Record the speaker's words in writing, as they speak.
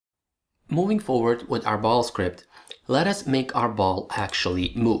moving forward with our ball script, let us make our ball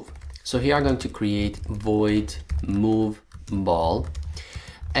actually move. So here I'm going to create void move ball.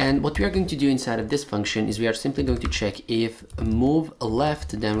 And what we are going to do inside of this function is we are simply going to check if move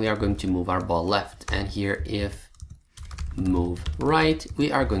left, then we are going to move our ball left. And here if move right,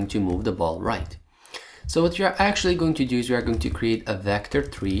 we are going to move the ball right. So what we are actually going to do is we are going to create a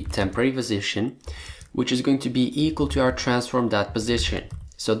vector3 temporary position, which is going to be equal to our transform.position.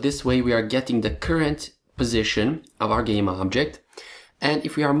 So this way we are getting the current position of our game object. And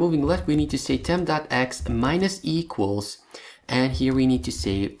if we are moving left, we need to say temp.x minus equals, and here we need to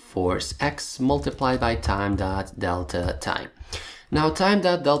say force x multiplied by time.delta time. Now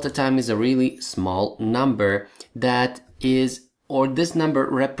time.delta time is a really small number that is, or this number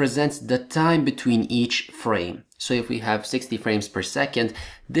represents the time between each frame. So if we have 60 frames per second,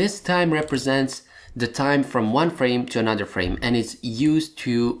 this time represents the time from one frame to another frame, and it's used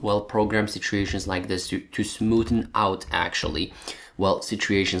to, well, program situations like this, to smoothen out actually, well,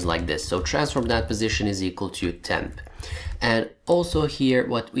 situations like this. So transform that position is equal to temp. And also here,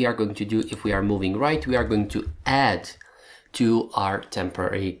 what we are going to do, if we are moving right, we are going to add to our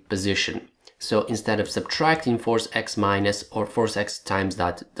temporary position. So instead of subtracting force x minus or force x times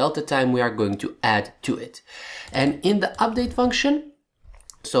that delta time, we are going to add to it. And in the update function,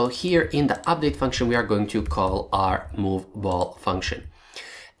 so here in the update function, we are going to call our move ball function.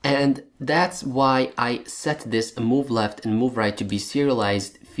 And that's why I set this move left and move right to be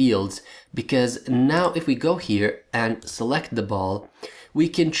serialized fields, because now if we go here and select the ball, we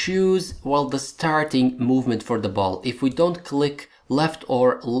can choose, well, the starting movement for the ball. If we don't click left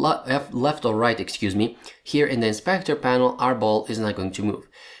or right, excuse me, here in the inspector panel, our ball is not going to move.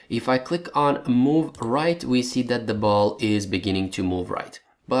 If I click on move right, we see that the ball is beginning to move right.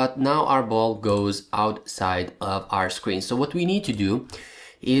 But now our ball goes outside of our screen. So what we need to do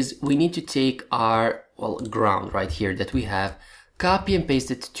is we need to take our, well, ground right here that we have, copy and paste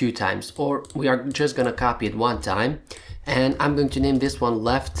it 2 times, or we are just gonna copy it 1 time, and I'm going to name this one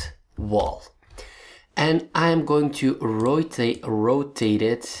left wall. And I'm going to rotate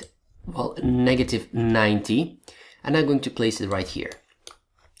it, well, -90, and I'm going to place it right here.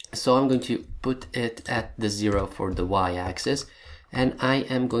 So I'm going to put it at the 0 for the y-axis, and I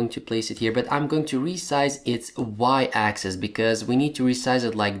am going to place it here, but I'm going to resize its y-axis because we need to resize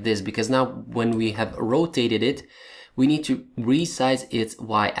it like this, because now when we have rotated it, we need to resize its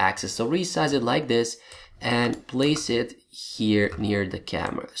y-axis. So resize it like this and place it here near the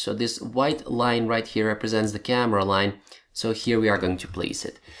camera. So this white line right here represents the camera line. So here we are going to place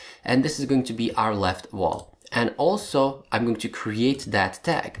it. And this is going to be our left wall. And also I'm going to create that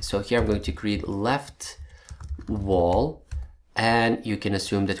tag. So here I'm going to create left wall, and you can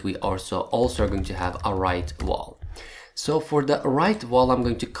assume that we also are going to have a right wall. So for the right wall, I'm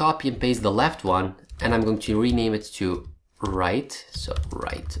going to copy and paste the left one, and I'm going to rename it to right. So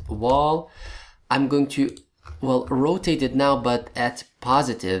right wall. I'm going to, well, rotate it now, but at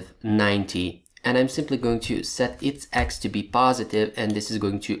 +90. And I'm simply going to set its x to be positive, and this is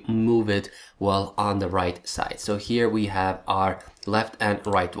going to move it, well, on the right side. So here we have our left and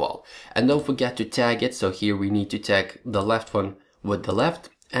right wall. And don't forget to tag it. So here we need to tag the left one with the left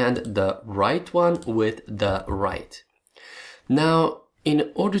and the right one with the right. Now,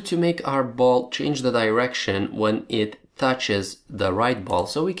 in order to make our ball change the direction when it touches the right ball,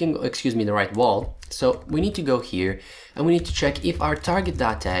 so we can, excuse me, the right wall. So we need to go here and we need to check if our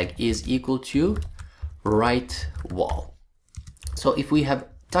target.tag is equal to right wall. So if we have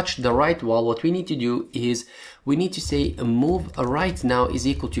touched the right wall, what we need to do is we need to say move right now is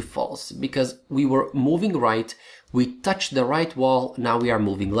equal to false, because we were moving right, we touched the right wall, now we are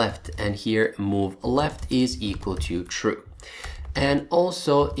moving left, and here move left is equal to true. And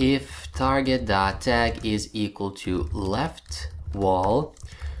also if target.tag is equal to left wall,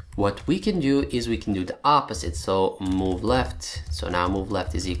 what we can do is we can do the opposite. So move left, so now move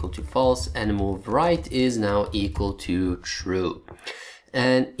left is equal to false, and move right is now equal to true.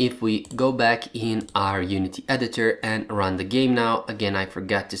 And if we go back in our Unity editor and run the game now, again, I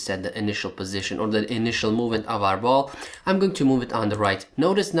forgot to set the initial position or the initial movement of our ball. I'm going to move it on the right.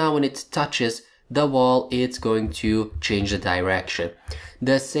 Notice now when it touches the wall, it's going to change the direction.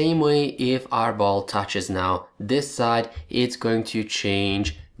 The same way if our ball touches now this side, it's going to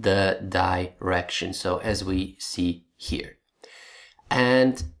change the direction. So as we see here.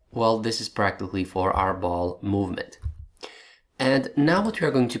 And well, this is practically for our ball movement. And now what we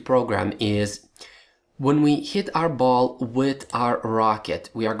are going to program is when we hit our ball with our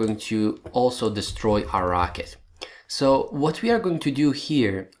rocket, we are going to also destroy our rocket. So what we are going to do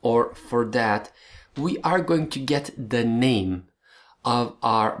here, or for that, we are going to get the name of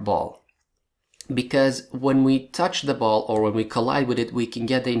our ball. because when we touch the ball or when we collide with it, we can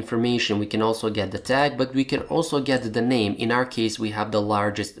get the information. We can also get the tag, but we can also get the name. In our case, we have the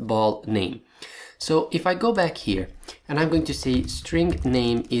largest ball name. So if I go back here and I'm going to say string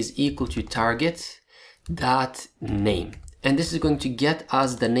name is equal to target dot name, and this is going to get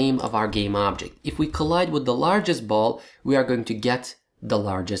us the name of our game object. If we collide with the largest ball, we are going to get the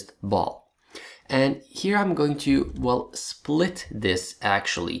largest ball. And here I'm going to, well, split this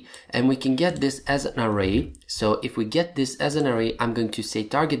actually, and we can get this as an array. So if we get this as an array, I'm going to say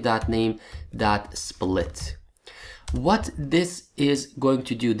target.name.split. What this is going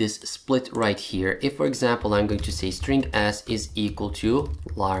to do, this split right here, if for example I'm going to say string s is equal to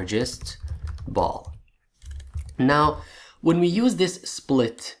largest ball. Now when we use this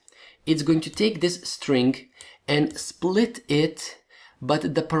split, it's going to take this string and split it,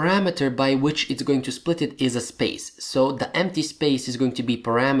 but the parameter by which it's going to split it is a space. So the empty space is going to be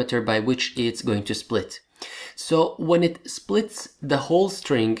parameter by which it's going to split. So when it splits the whole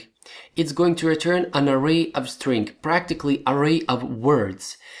string, it's going to return an array of string, practically array of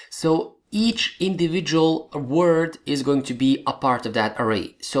words. So each individual word is going to be a part of that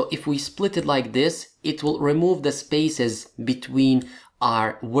array. So if we split it like this, it will remove the spaces between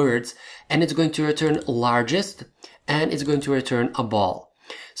our words, and it's going to return largest, and it's going to return a ball.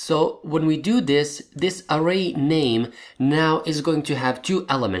 So when we do this, this array name now is going to have two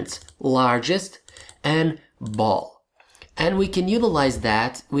elements, largest and ball. And we can utilize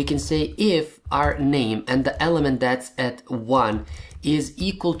that. We can say if our name and the element that's at 1 is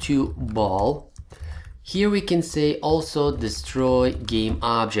equal to ball, here we can say also destroy game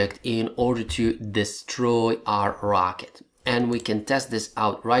object in order to destroy our rocket. And we can test this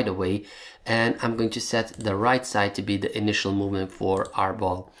out right away. And I'm going to set the right side to be the initial movement for our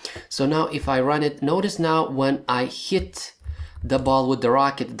ball. So now if I run it, notice now when I hit the ball with the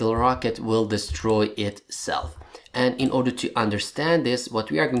rocket will destroy itself. And in order to understand this,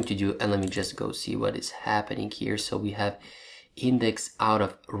 what we are going to do, and let me just go see what is happening here. So we have index out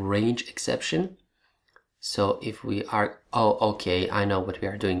of range exception. So if we are, oh, okay, I know what we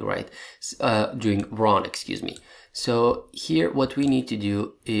are doing right, doing wrong, excuse me. So here what we need to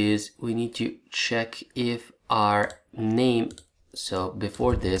do is we need to check if our name, so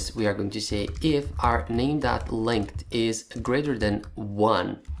before this, we are going to say if our name.length is greater than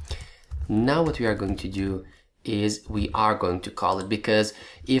 1. Now what we are going to do is we are going to call it, because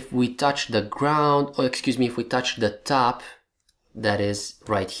if we touch the ground, or excuse me, if we touch the top, that is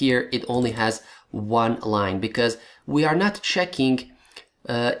right here, it only has one line, because we are not checking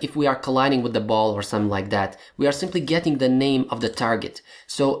if we are colliding with the ball or something like that. We are simply getting the name of the target.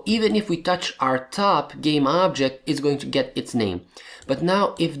 So even if we touch our top game object, it's going to get its name. But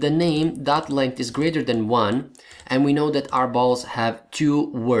now if the name dot length is greater than 1, and we know that our balls have two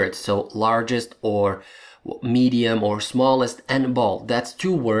words, so largest or medium or smallest and ball, that's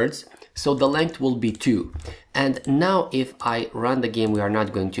two words, so the length will be 2. And now if I run the game, we are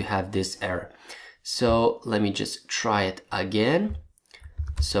not going to have this error. So let me just try it again.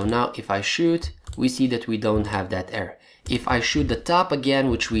 So now if I shoot, we see that we don't have that error. If I shoot the top again,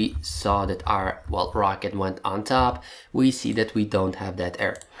 which we saw that our, well, rocket went on top, we see that we don't have that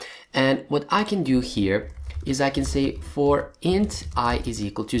error. And what I can do here is I can say for int I is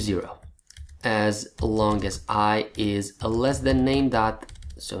equal to 0. As long as I is less than name dot,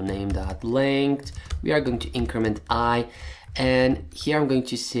 so name dot length, we are going to increment I, and here I'm going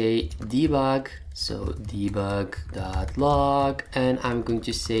to say debug, so debug.log, and I'm going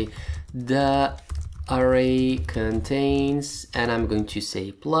to say the array contains, and I'm going to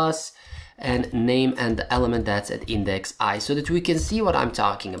say plus, and name and the element that's at index I, so that we can see what I'm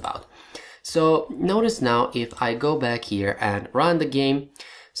talking about. So notice now if I go back here and run the game,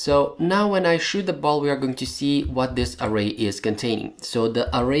 so now when I shoot the ball, we are going to see what this array is containing. So the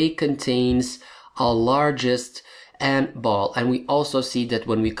array contains our largest and ball, and we also see that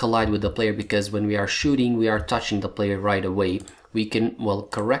when we collide with the player, because when we are shooting, we are touching the player right away. We can, well,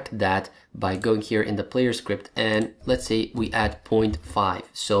 correct that by going here in the player script, and let's say we add 0.5.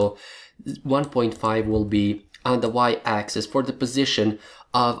 So 1.5 will be on the y-axis for the position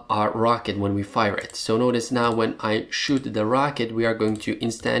of our rocket when we fire it. So notice now when I shoot the rocket, we are going to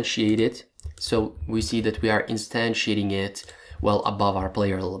instantiate it. So we see that we are instantiating it, well, above our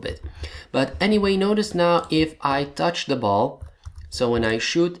player a little bit. But anyway, notice now if I touch the ball, so when I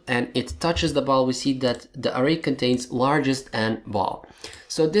shoot and it touches the ball, we see that the array contains largest and ball.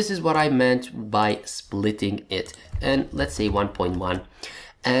 So this is what I meant by splitting it. And let's say 1.1.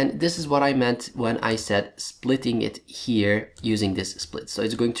 And this is what I meant when I said splitting it here using this split. So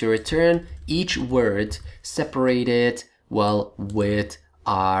it's going to return each word separated, well, with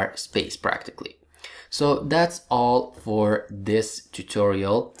our space practically. So that's all for this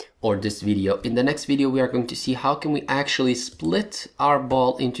tutorial or this video. In the next video, we are going to see how can we actually split our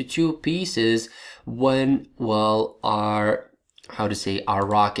ball into two pieces when, well, our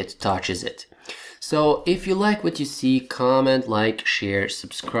rocket touches it. So if you like what you see, comment, like, share,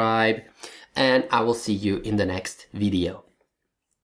 subscribe, and I will see you in the next video.